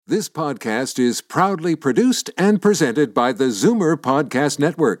This podcast is proudly produced and presented by the Zoomer Podcast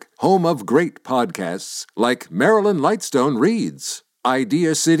Network, home of great podcasts like Marilyn Lightstone Reads,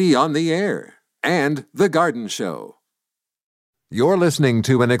 Idea City on the Air, and The Garden Show. You're listening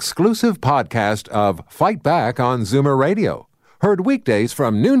to an exclusive podcast of Fight Back on Zoomer Radio, heard weekdays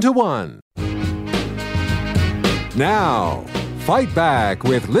from noon to 1. Now, Fight Back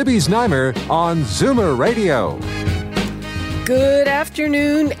with Libby Znaimer on Zoomer Radio. Good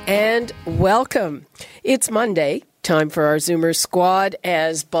afternoon and welcome. It's Monday, time for our Zoomer Squad.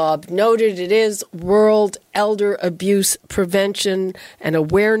 As Bob noted, it is World Elder Abuse Prevention and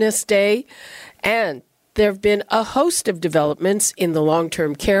Awareness Day, and there have been a host of developments in the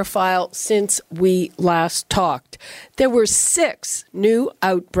long-term care file since we last talked. There were 6 new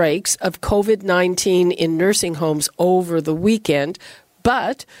outbreaks of COVID-19 in nursing homes over the weekend,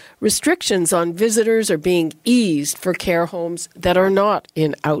 but restrictions on visitors are being eased for care homes that are not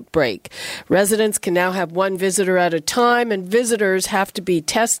in outbreak. Residents can now have 1 visitor at a time, and visitors have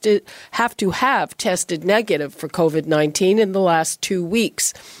to have tested negative for COVID-19 in the last 2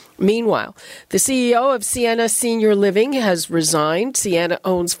 weeks. Meanwhile, the CEO of Sienna Senior Living has resigned. Sienna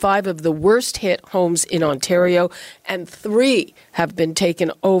owns 5 of the worst-hit homes in Ontario, and 3 have been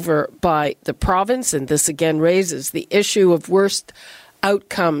taken over by the province, and this again raises the issue of worst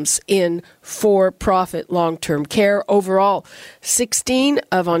outcomes in for-profit long-term care. Overall, 16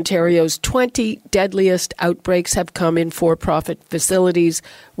 of Ontario's 20 deadliest outbreaks have come in for-profit facilities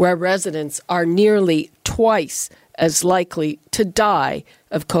where residents are nearly twice as likely to die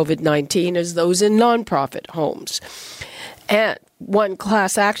of COVID-19 as those in non-profit homes. And one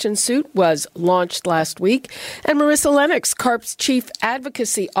class action suit was launched last week, and Marissa Lennox, CARP's chief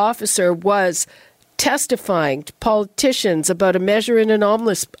advocacy officer, was testifying to politicians about a measure in an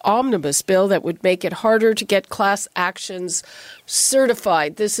omnibus bill that would make it harder to get class actions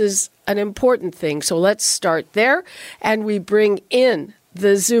certified. This is an important thing, so let's start there. And we bring in the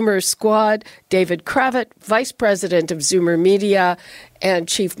Zoomer Squad, David Cravit, Vice President of Zoomer Media and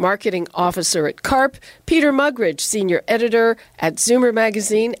Chief Marketing Officer at CARP, Peter Muggeridge, Senior Editor at Zoomer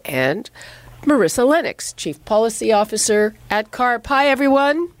Magazine, and Marissa Lennox, Chief Policy Officer at CARP. Hi,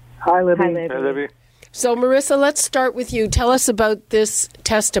 everyone. Hi, Libby. Hi, Libby. So, Marissa, let's start with you. Tell us about this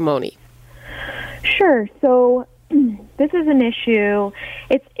testimony. Sure. So, this is an issue.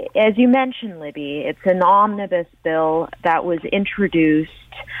 It's, as you mentioned, Libby, it's an omnibus bill that was introduced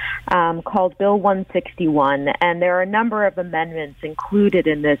called Bill 161, and there are a number of amendments included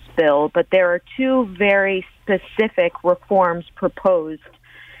in this bill, but there are 2 very specific reforms proposed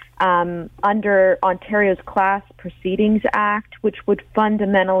under Ontario's Class Proceedings Act, which would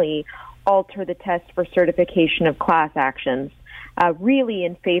fundamentally alter the test for certification of class actions, really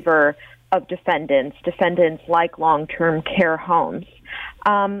in favor of defendants like long-term care homes.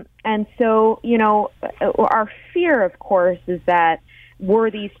 And so, our fear, of course, is that were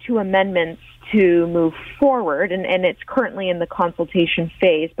these 2 amendments to move forward, and it's currently in the consultation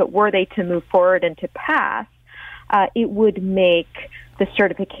phase, but were they to move forward and to pass, it would make the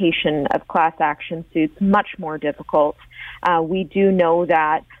certification of class action suits much more difficult. We do know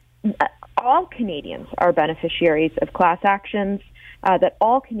that all Canadians are beneficiaries of class actions, that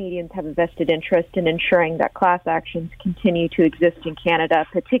all Canadians have a vested interest in ensuring that class actions continue to exist in Canada,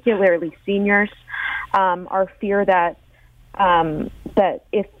 particularly seniors. Our fear that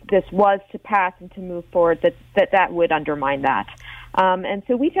if this was to pass and to move forward, that would undermine that. And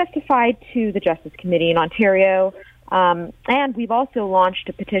so we testified to the Justice Committee in Ontario, and we've also launched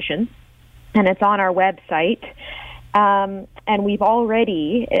a petition, and it's on our website. And we've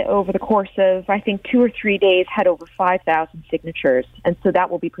already, over the course of, I think, 2 or 3 days, had over 5,000 signatures. And so that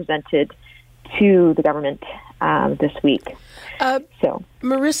will be presented to the government this week.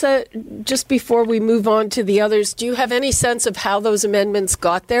 Marissa, just before we move on to the others, do you have any sense of how those amendments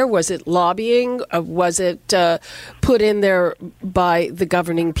got there? Was it lobbying? Was it put in there by the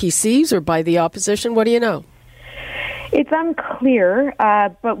governing PCs or by the opposition? What do you know? It's unclear,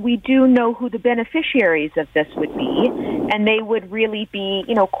 but we do know who the beneficiaries of this would be, and they would really be,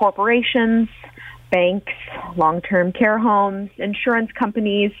 corporations, banks, long-term care homes, insurance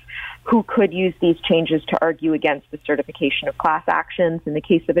companies who could use these changes to argue against the certification of class actions, in the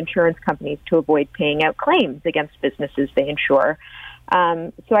case of insurance companies, to avoid paying out claims against businesses they insure.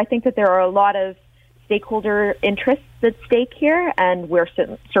 So I think that there are a lot of stakeholder interests at stake here, and we're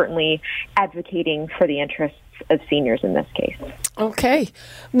certainly advocating for the interests of seniors in this case. Okay.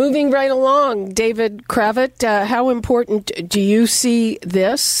 Moving right along, David Cravit, how important do you see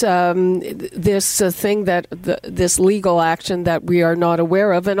this thing this legal action that we are not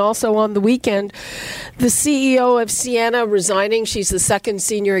aware of? And also on the weekend, the CEO of Sienna resigning. She's the second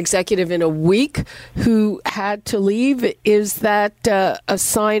senior executive in a week who had to leave. Is that a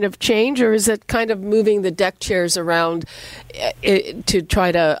sign of change, or is it kind of moving the deck chairs around to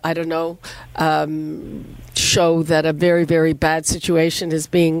try to, show that a very, very bad situation is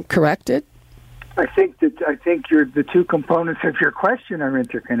being corrected? I think the two components of your question are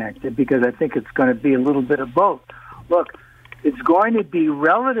interconnected, because I think it's going to be a little bit of both. Look, it's going to be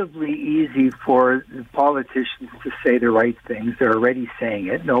relatively easy for the politicians to say the right things. They're already saying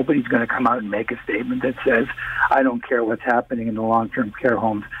it. Nobody's going to come out and make a statement that says, I don't care what's happening in the long-term care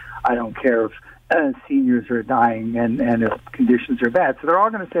homes. I don't care if seniors are dying and if conditions are bad. So they're all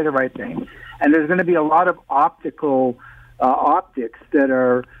going to say the right thing. And there's going to be a lot of optics that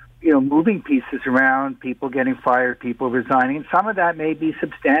are, moving pieces around, people getting fired, people resigning. And some of that may be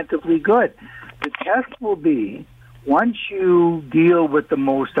substantively good. The test will be, once you deal with the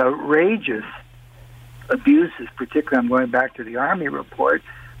most outrageous abuses, particularly I'm going back to the Army report,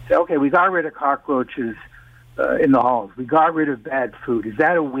 say, okay, we got rid of cockroaches in the halls. We got rid of bad food. Is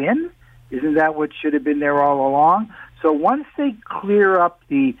that a win? Isn't that what should have been there all along? So once they clear up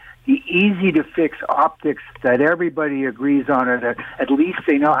the easy-to-fix optics that everybody agrees on, or that at least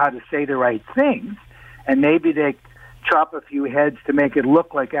they know how to say the right things, and maybe they chop a few heads to make it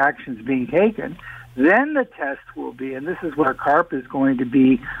look like action's being taken, then the test will be, and this is where CARP is going to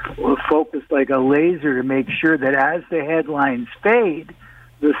be focused like a laser to make sure that as the headlines fade,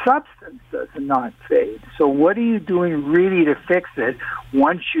 the substance does not fade. So what are you doing really to fix it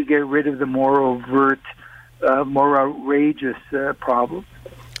once you get rid of the more overt, more outrageous problems?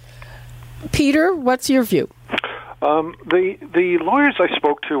 Peter, what's your view? The lawyers I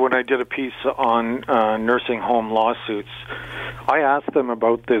spoke to when I did a piece on nursing home lawsuits, I asked them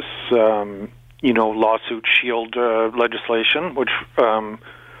about this, lawsuit shield legislation, which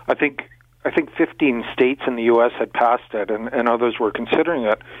I think 15 states in the U.S. had passed it, and others were considering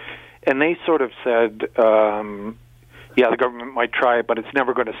it. And they sort of said, the government might try it, but it's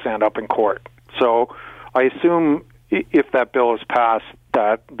never going to stand up in court. So I assume if that bill is passed,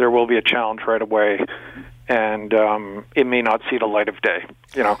 that there will be a challenge right away, and it may not see the light of day.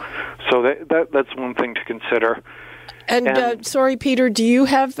 So that's one thing to consider. And sorry, Peter, do you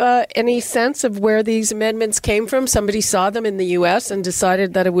have any sense of where these amendments came from? Somebody saw them in the U.S. and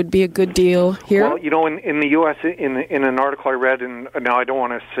decided that it would be a good deal here? Well, in the U.S., in an article I read, and now I don't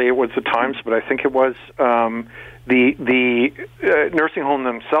want to say it was the Times, but I think it was, the nursing home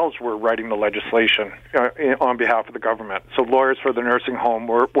themselves were writing the legislation on behalf of the government. So lawyers for the nursing home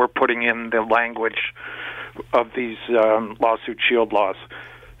were putting in the language of these lawsuit shield laws.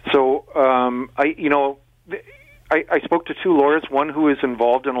 So, I spoke to two lawyers, one who is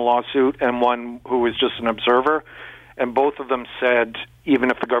involved in a lawsuit and one who is just an observer, and both of them said even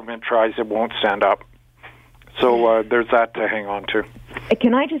if the government tries, it won't stand up. So there's that to hang on to.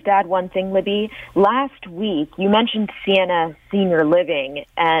 Can I just add one thing, Libby? Last week, you mentioned Sienna Senior Living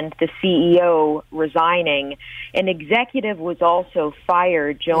and the CEO resigning. An executive was also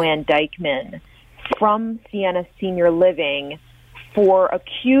fired, Joanne Dykeman, from Sienna Senior Living for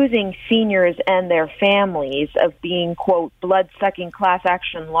accusing seniors and their families of being, quote, blood-sucking class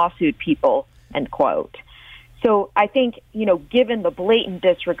action lawsuit people, end quote. So I think, given the blatant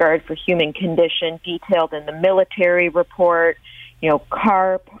disregard for human condition detailed in the military report,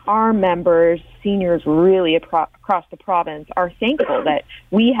 CARP, our members, seniors really across the province are thankful that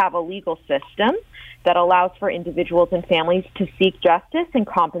we have a legal system that allows for individuals and families to seek justice and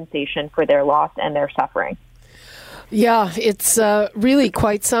compensation for their loss and their suffering. Yeah, it's really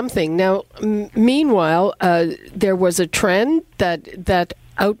quite something. Now, meanwhile, there was a trend that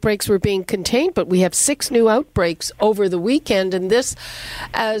outbreaks were being contained, but we have 6 new outbreaks over the weekend, and this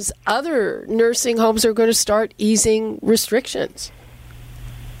as other nursing homes are going to start easing restrictions.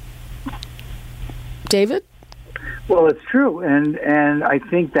 David? Well, it's true, and I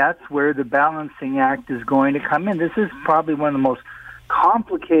think that's where the balancing act is going to come in. This is probably one of the most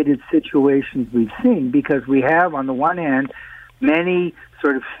complicated situations we've seen, because we have, on the one hand, many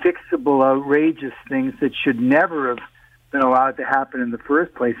sort of fixable, outrageous things that should never have been allowed to happen in the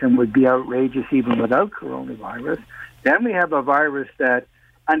first place and would be outrageous even without coronavirus. Then we have a virus that,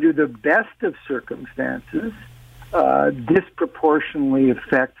 under the best of circumstances, disproportionately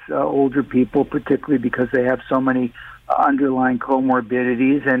affects older people, particularly because they have so many underlying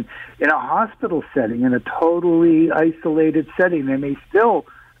comorbidities. And in a hospital setting, in a totally isolated setting, they may still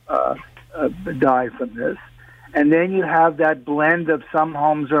die from this. And then you have that blend of some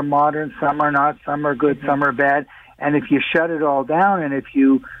homes are modern, some are not, some are good, some are bad. And if you shut it all down, and if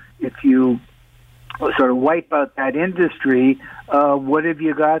you sort of wipe out that industry, what have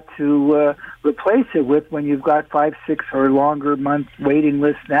you got to replace it with when you've got 5, 6, or longer months waiting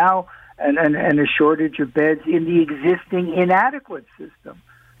list now, and a shortage of beds in the existing inadequate system?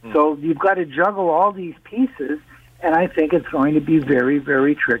 So you've got to juggle all these pieces, and I think it's going to be very,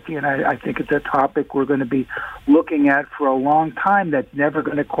 very tricky, and I think it's a topic we're going to be looking at for a long time that's never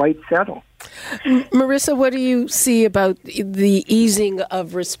going to quite settle. Marissa, what do you see about the easing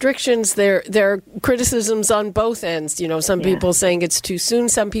of restrictions? There are criticisms on both ends. Some people saying it's too soon,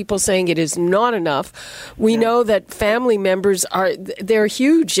 some people saying it is not enough. We know that family members they're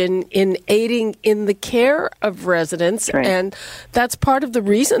huge in aiding in the care of residents, and that's part of the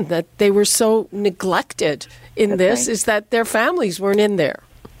reason that they were so neglected in this, is that their families weren't in there.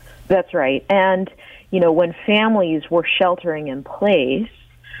 That's right. And, when families were sheltering in place,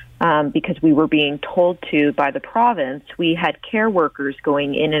 because we were being told to by the province, we had care workers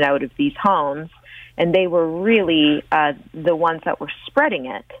going in and out of these homes, and they were really the ones that were spreading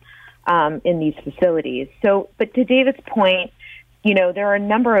it in these facilities. So, but to David's point, there are a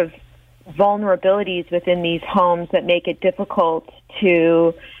number of vulnerabilities within these homes that make it difficult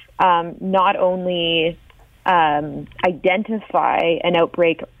to not only identify an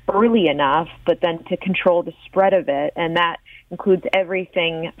outbreak early enough, but then to control the spread of it. And that includes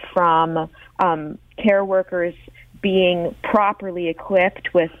everything from care workers being properly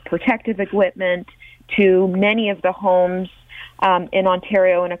equipped with protective equipment to many of the homes in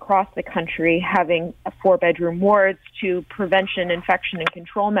Ontario and across the country having 4-bedroom wards, to prevention, infection, and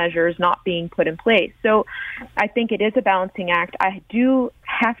control measures not being put in place. So I think it is a balancing act. I do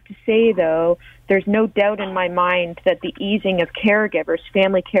have to say, though, there's no doubt in my mind that the easing of caregivers,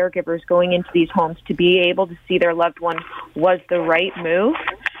 family caregivers going into these homes to be able to see their loved one was the right move.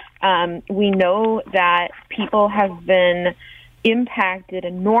 We know that people have been impacted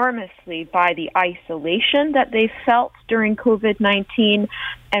enormously by the isolation that they felt during COVID-19.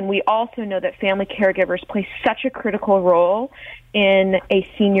 And we also know that family caregivers play such a critical role in a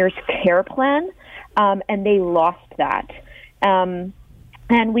senior's care plan, and they lost that. And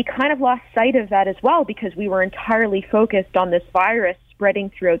we kind of lost sight of that as well, because we were entirely focused on this virus spreading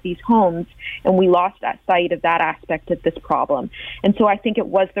throughout these homes, and we lost that sight of that aspect of this problem. And so I think it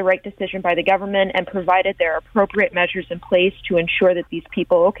was the right decision by the government, and provided there are appropriate measures in place to ensure that these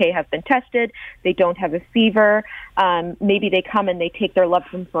people, have been tested, they don't have a fever, maybe they come and they take their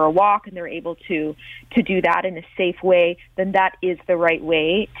loved one for a walk and they're able to do that in a safe way, then that is the right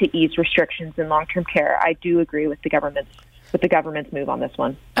way to ease restrictions in long-term care. I do agree with the government's move on this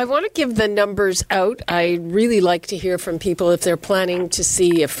one. I want to give the numbers out. I really like to hear from people if they're planning to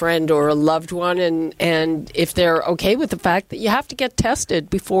see a friend or a loved one, and if they're okay with the fact that you have to get tested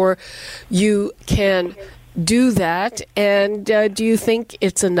before you can do that. And do you think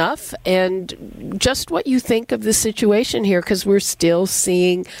it's enough? And just what you think of the situation here, because we're still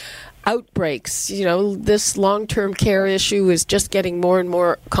seeing outbreaks. This long-term care issue is just getting more and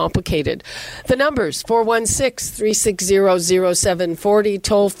more complicated. The numbers, 416-360-0740,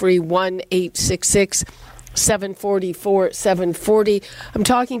 toll-free 1-866-740-4740. I'm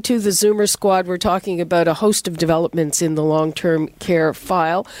talking to the Zoomer Squad. We're talking about a host of developments in the long-term care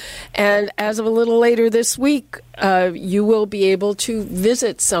file. And as of a little later this week, you will be able to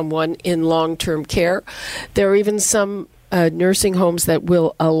visit someone in long-term care. There are even some nursing homes that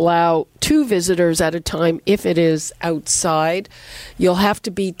will allow 2 visitors at a time if it is outside. You'll have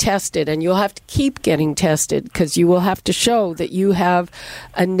to be tested, and you'll have to keep getting tested, because you will have to show that you have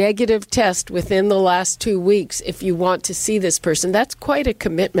a negative test within the last 2 weeks if you want to see this person. That's quite a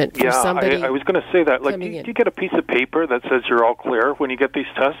commitment for somebody. I was going to say that. Do you get a piece of paper that says you're all clear when you get these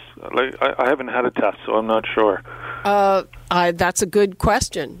tests? I haven't had a test, so I'm not sure. That's a good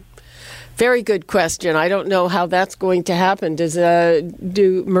question. Very good question. I don't know how that's going to happen.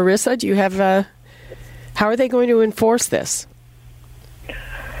 Marissa, do you have how are they going to enforce this?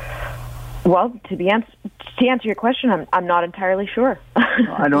 Well, to answer your question, I'm not entirely sure.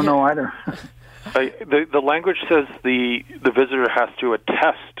 I don't know either. The language says the visitor has to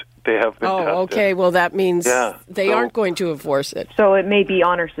attest they have been tested. Oh, okay. Well, that means they aren't going to enforce it. So it may be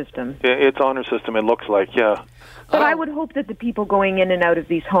honor system. It's honor system, it looks like, yeah. But I would hope that the people going in and out of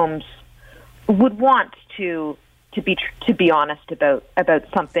these homes would want to be honest about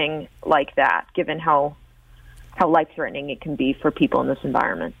something like that, given how life-threatening it can be for people in this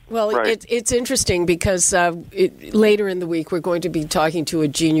environment. Well, it's interesting because later in the week we're going to be talking to a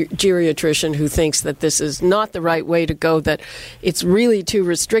geriatrician who thinks that this is not the right way to go, that it's really too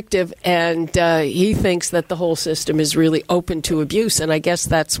restrictive, and he thinks that the whole system is really open to abuse. And I guess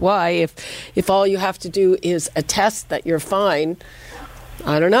that's why if all you have to do is attest that you're fine,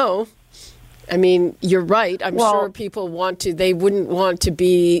 I don't know. I mean, you're right. I'm sure people they wouldn't want to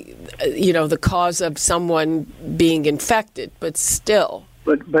be, the cause of someone being infected, but still.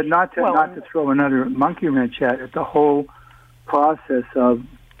 But not to throw another monkey wrench at it, the whole process of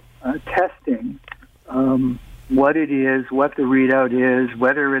testing, what it is, what the readout is,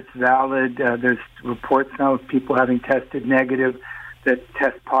 whether it's valid. There's reports now of people having tested negative that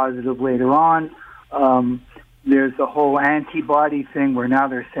test positive later on. There's the whole antibody thing where now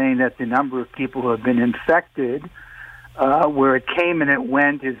they're saying that the number of people who have been infected, where it came and it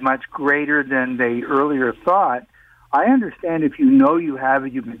went, is much greater than they earlier thought. I understand if you know you have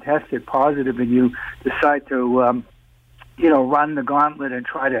it, you've been tested positive, and you decide to, run the gauntlet and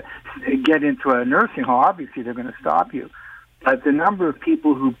try to get into a nursing home. Obviously, they're going to stop you. But the number of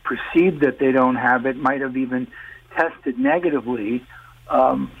people who perceive that they don't have it, might have even tested negatively,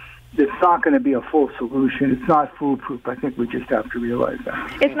 it's not going to be a full solution. It's not foolproof. I think we just have to realize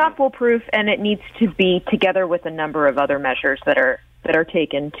that. It's not foolproof, and it needs to be together with a number of other measures that are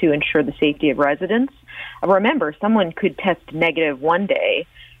taken to ensure the safety of residents. Remember, someone could test negative one day,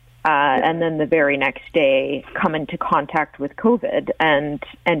 and then the very next day come into contact with COVID and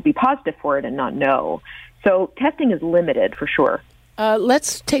be positive for it and not know. So testing is limited for sure.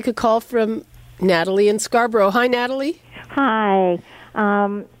 Let's take a call from Natalie in Scarborough. Hi, Natalie. Hi.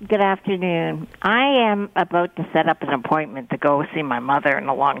 Good afternoon. I am about to set up an appointment to go see my mother in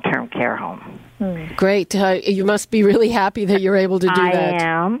a long-term care home. Great. You must be really happy that you're able to do that.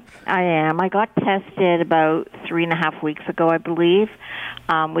 I am. I got tested about 3.5 weeks ago, I believe,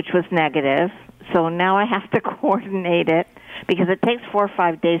 which was negative. So now I have to coordinate it because it takes 4 or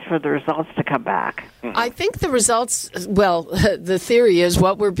 5 days for the results to come back. I think the results, the theory is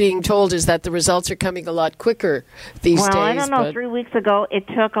what we're being told is that the results are coming a lot quicker these days. Well, I don't know. 3 weeks ago, it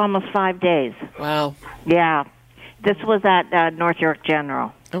took almost 5 days. Wow. Yeah. This was at North York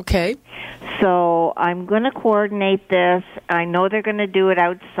General. Okay. So I'm going to coordinate this. I know they're going to do it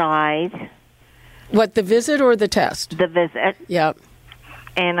outside. What, the visit or the test? The visit. Yeah.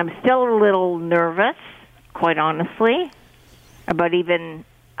 And I'm still a little nervous, quite honestly, about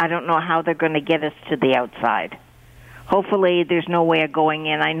I don't know how they're going to get us to the outside. Hopefully there's no way of going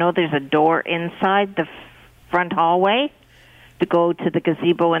in. I know there's a door inside the front hallway to go to the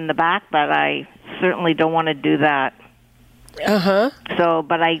gazebo in the back, but I certainly don't want to do that. Uh-huh. So,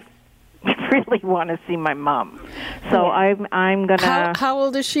 but I really want to see my mom. So I'm going to... How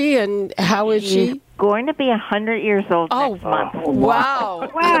old is she and how is she? Going to be 100 years old next month.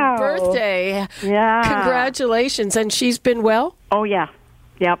 Wow. Wow. Birthday. Yeah. Congratulations. And she's been well? Oh, yeah.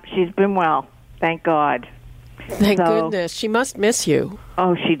 Yep, she's been well. Thank God. Thank goodness. She must miss you.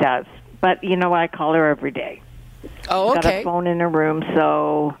 Oh, she does. But, I call her every day. Oh, okay. Got a phone in her room,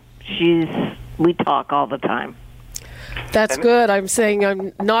 so we talk all the time. That's good. I'm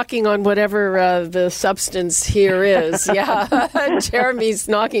knocking on whatever the substance here is. Yeah, Jeremy's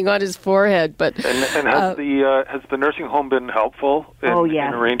knocking on his forehead. But and has the nursing home been helpful in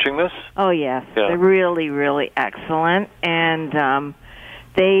arranging this? Oh yes, they're really, really excellent, and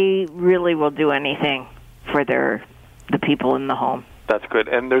they really will do anything for the people in the home. That's good.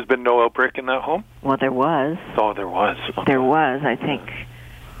 And there's been no outbreak in that home? Well, there was. Oh, there was. Okay. There was. I think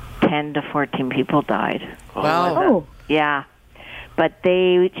 10 to 14 people died. Wow. Oh. Yeah. But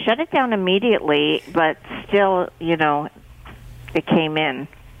they shut it down immediately, but still, it came in.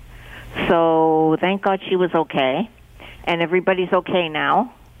 So thank God she was okay. And everybody's okay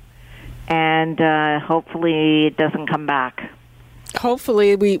now. And hopefully it doesn't come back.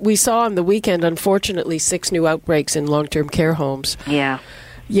 Hopefully. We saw on the weekend, unfortunately, 6 new outbreaks in long-term care homes. Yeah.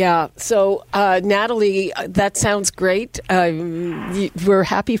 Yeah. So, Natalie, that sounds great. We're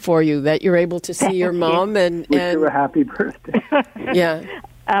happy for you that you're able to see your mom. And wish her a happy birthday. Yeah.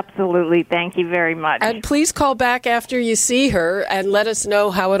 Absolutely. Thank you very much. And please call back after you see her and let us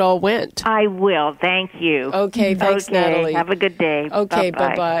know how it all went. I will. Thank you. Okay. Thanks, Natalie. Have a good day. Okay.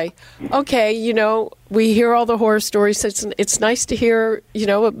 Bye-bye. Okay. We hear all the horror stories. It's nice to hear,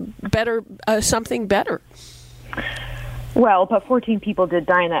 something better. Well, but 14 people did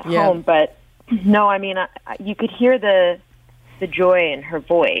die in that home. But no, I mean, you could hear the joy in her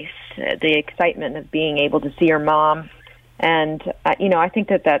voice, the excitement of being able to see her mom. And, I think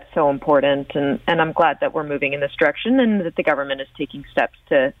that that's so important. And I'm glad that we're moving in this direction and that the government is taking steps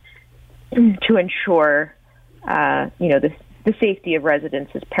to ensure the safety of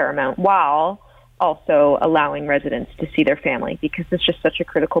residents is paramount, while also allowing residents to see their family, because it's just such a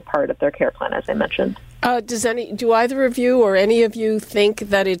critical part of their care plan, as I mentioned. Do either of you or any of you think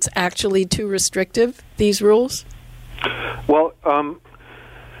that it's actually too restrictive, these rules? Well,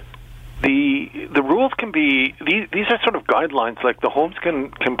 the rules can be, these are sort of guidelines. Like the homes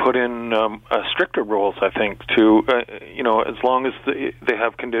can put in stricter rules, I think, to as long as they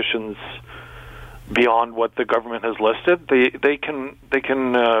have conditions beyond what the government has listed, they can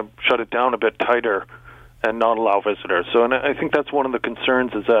shut it down a bit tighter and not allow visitors. So, and I think that's one of the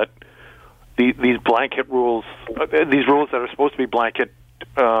concerns, is that these blanket rules, these rules that are supposed to be blanket,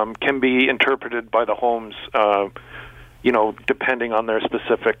 can be interpreted by the homes, depending on their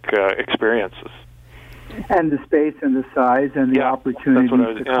specific experiences. And the space and the size and the opportunity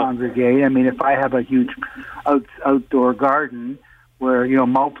to congregate. I mean, if I have a huge outdoor garden where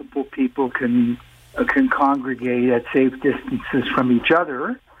multiple people can congregate at safe distances from each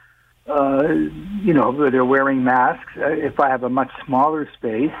other, they're wearing masks. If I have a much smaller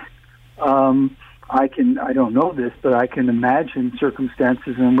space, I don't know this, but I can imagine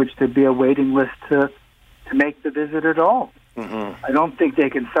circumstances in which there'd be a waiting list to make the visit at all. Mm-hmm. I don't think they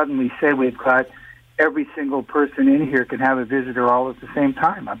can suddenly say we've got every single person in here can have a visitor all at the same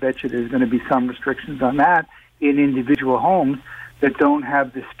time. I bet you there's going to be some restrictions on that in individual homes that don't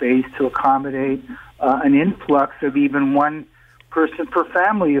have the space to accommodate an influx of even one person per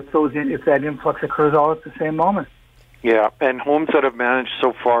family if that influx occurs all at the same moment. Yeah, and homes that have managed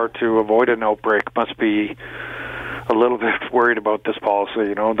so far to avoid an outbreak must be a little bit worried about this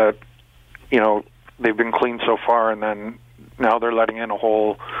policy, that they've been clean so far, and then now they're letting in a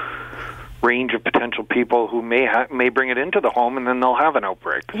whole range of potential people who may bring it into the home, and then they'll have an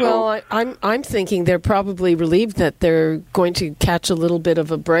outbreak. Well, I'm thinking they're probably relieved that they're going to catch a little bit of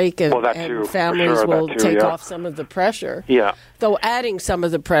a break, and, families will take off some of the pressure. Yeah. Though adding some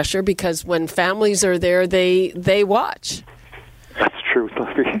of the pressure, because when families are there, they watch. That's true,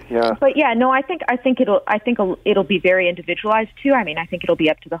 Libby. Yeah. But I think it'll be very individualized too. I mean, I think it'll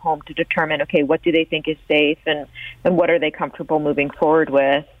be up to the home to determine, okay, what do they think is safe, and what are they comfortable moving forward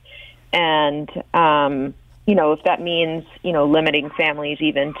with. And, if that means, limiting families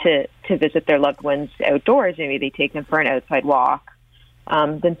even to visit their loved ones outdoors, maybe they take them for an outside walk,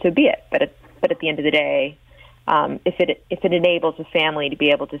 then so be it. But at the end of the day, if it enables a family to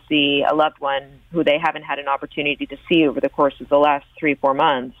be able to see a loved one who they haven't had an opportunity to see over the course of the last 3-4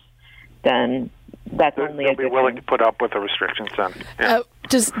 months, then that's only a good thing. They'll be willing to put up with the restrictions then. Yeah.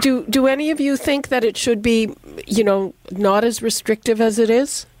 Do any of you think that it should be, not as restrictive as it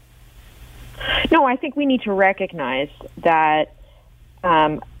is? No, I think we need to recognize that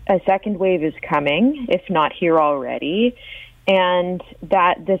a second wave is coming, if not here already, and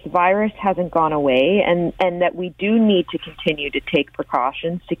that this virus hasn't gone away, and that we do need to continue to take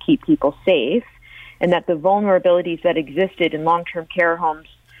precautions to keep people safe, and that the vulnerabilities that existed in long-term care homes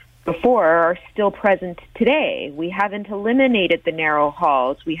before are still present today. We haven't eliminated the narrow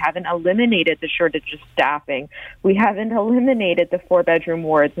halls. We haven't eliminated the shortage of staffing. We haven't eliminated the 4-bedroom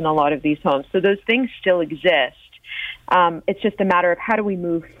wards in a lot of these homes. So those things still exist. It's just a matter of how do we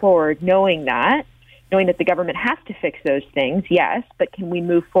move forward knowing that the government has to fix those things, yes, but can we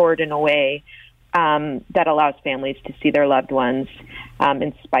move forward in a way that allows families to see their loved ones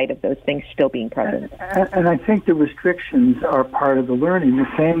in spite of those things still being present. And I think the restrictions are part of the learning. The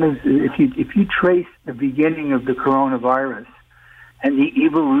same as if you trace the beginning of the coronavirus and the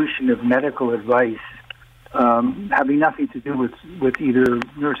evolution of medical advice having nothing to do with either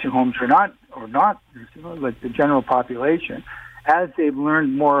nursing homes or not nursing homes, like the general population, as they've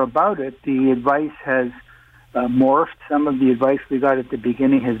learned more about it, the advice has morphed. Some of the advice we got at the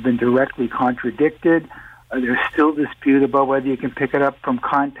beginning has been directly contradicted. There's still dispute about whether you can pick it up from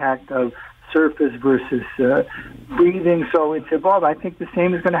contact of surface versus breathing. So it's evolved. I think the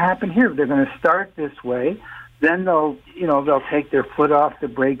same is going to happen here. They're going to start this way, then they'll take their foot off the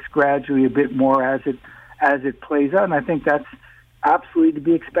brakes gradually a bit more as it plays out. And I think that's absolutely to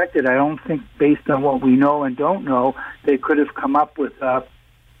be expected. I don't think, based on what we know and don't know, they could have come up with a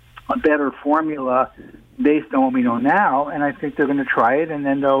better formula based on what we know now, and I think they're going to try it, and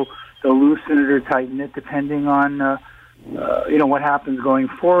then they'll loosen it or tighten it depending on what happens going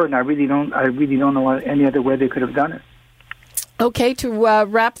forward. And I really don't know any other way they could have done it. Okay, to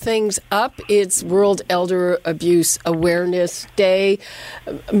wrap things up, it's World Elder Abuse Awareness Day.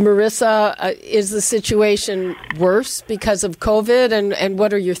 Marissa, is the situation worse because of COVID, and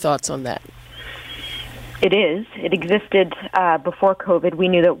what are your thoughts on that? It is. It existed before COVID. We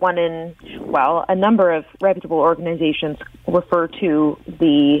knew that a number of reputable organizations refer to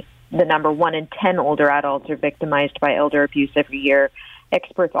the the number 1 in 10 older adults are victimized by elder abuse every year.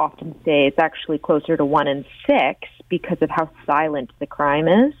 Experts often say it's actually closer to 1 in 6 because of how silent the crime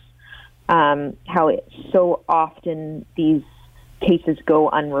is, so often these cases go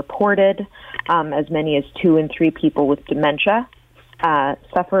unreported. As many as 2 in 3 people with dementia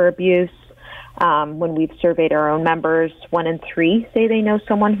suffer abuse. When we've surveyed our own members, 1 in 3 say they know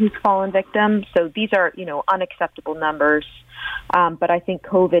someone who's fallen victim. So these are, unacceptable numbers. But I think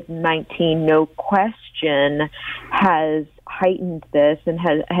COVID-19, no question, has heightened this and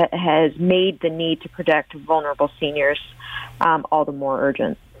has made the need to protect vulnerable seniors all the more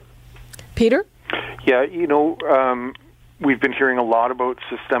urgent. Peter? Yeah, we've been hearing a lot about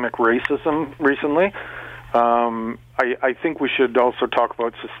systemic racism recently. I think we should also talk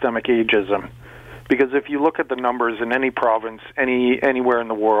about systemic ageism. Because if you look at the numbers in any province, anywhere in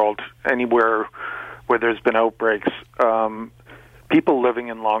the world, anywhere where there's been outbreaks, people living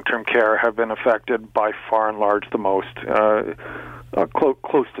in long-term care have been affected by far and large the most,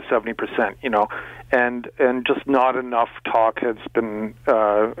 close to 70%, and just not enough talk has been,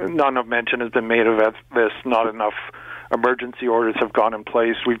 not enough mention has been made of this, not enough emergency orders have gone in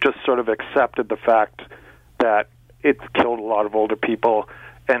place. We've just sort of accepted the fact that it's killed a lot of older people,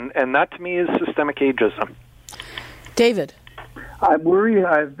 and that to me is systemic ageism. David? I'm worried.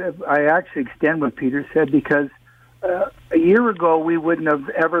 I actually extend what Peter said, because a year ago we wouldn't have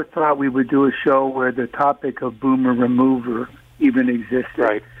ever thought we would do a show where the topic of boomer remover even existed.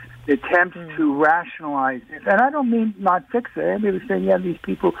 Right. The attempts to rationalize it, and I don't mean not fix it. I mean, we're saying, these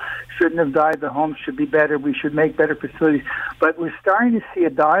people shouldn't have died, the homes should be better, we should make better facilities. But we're starting to see a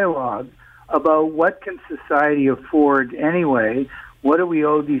dialogue about what can society afford anyway. What do we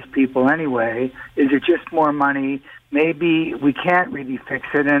owe these people anyway? Is it just more money? Maybe we can't really fix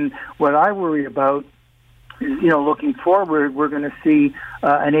it. And what I worry about is, looking forward, we're going to see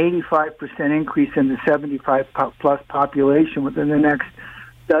an 85% increase in the 75-plus population within the next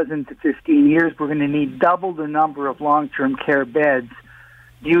dozen to 15 years. We're going to need double the number of long-term care beds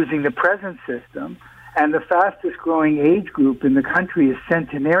using the present system. And the fastest-growing age group in the country is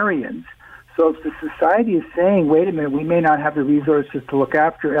centenarians. So if the society is saying, wait a minute, we may not have the resources to look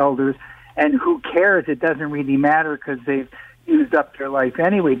after elders, and who cares, it doesn't really matter because they've used up their life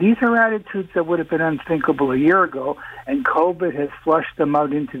anyway. These are attitudes that would have been unthinkable a year ago, and COVID has flushed them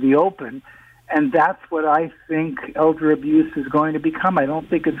out into the open. And that's what I think elder abuse is going to become. I don't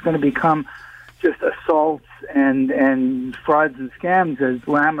think it's going to become just assaults and frauds and scams, as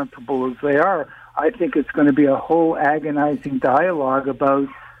lamentable as they are. I think it's going to be a whole agonizing dialogue about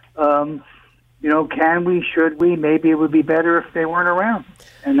can we, should we, maybe it would be better if they weren't around.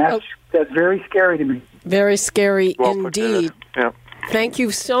 And that's very scary to me. Very scary indeed. Yeah. Thank you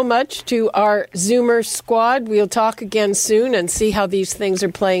so much to our Zoomer squad. We'll talk again soon and see how these things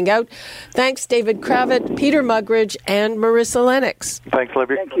are playing out. Thanks, David Cravit, Peter Muggeridge, and Marissa Lennox. Thanks,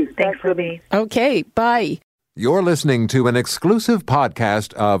 Libby. Thank you. Thanks, Libby. Okay, bye. You're listening to an exclusive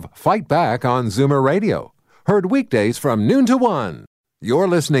podcast of Fight Back on Zoomer Radio. Heard weekdays from noon to 1. You're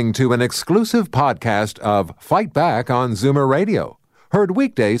listening to an exclusive podcast of Fight Back on Zoomer Radio. Heard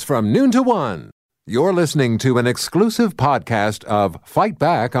weekdays from noon to 1. You're listening to an exclusive podcast of Fight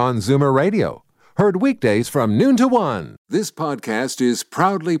Back on Zoomer Radio. Heard weekdays from noon to 1. This podcast is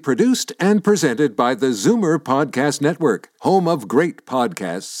proudly produced and presented by the Zoomer Podcast Network, home of great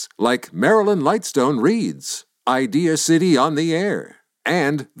podcasts like Marilyn Lightstone Reads, Idea City on the Air,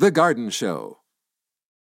 and The Garden Show.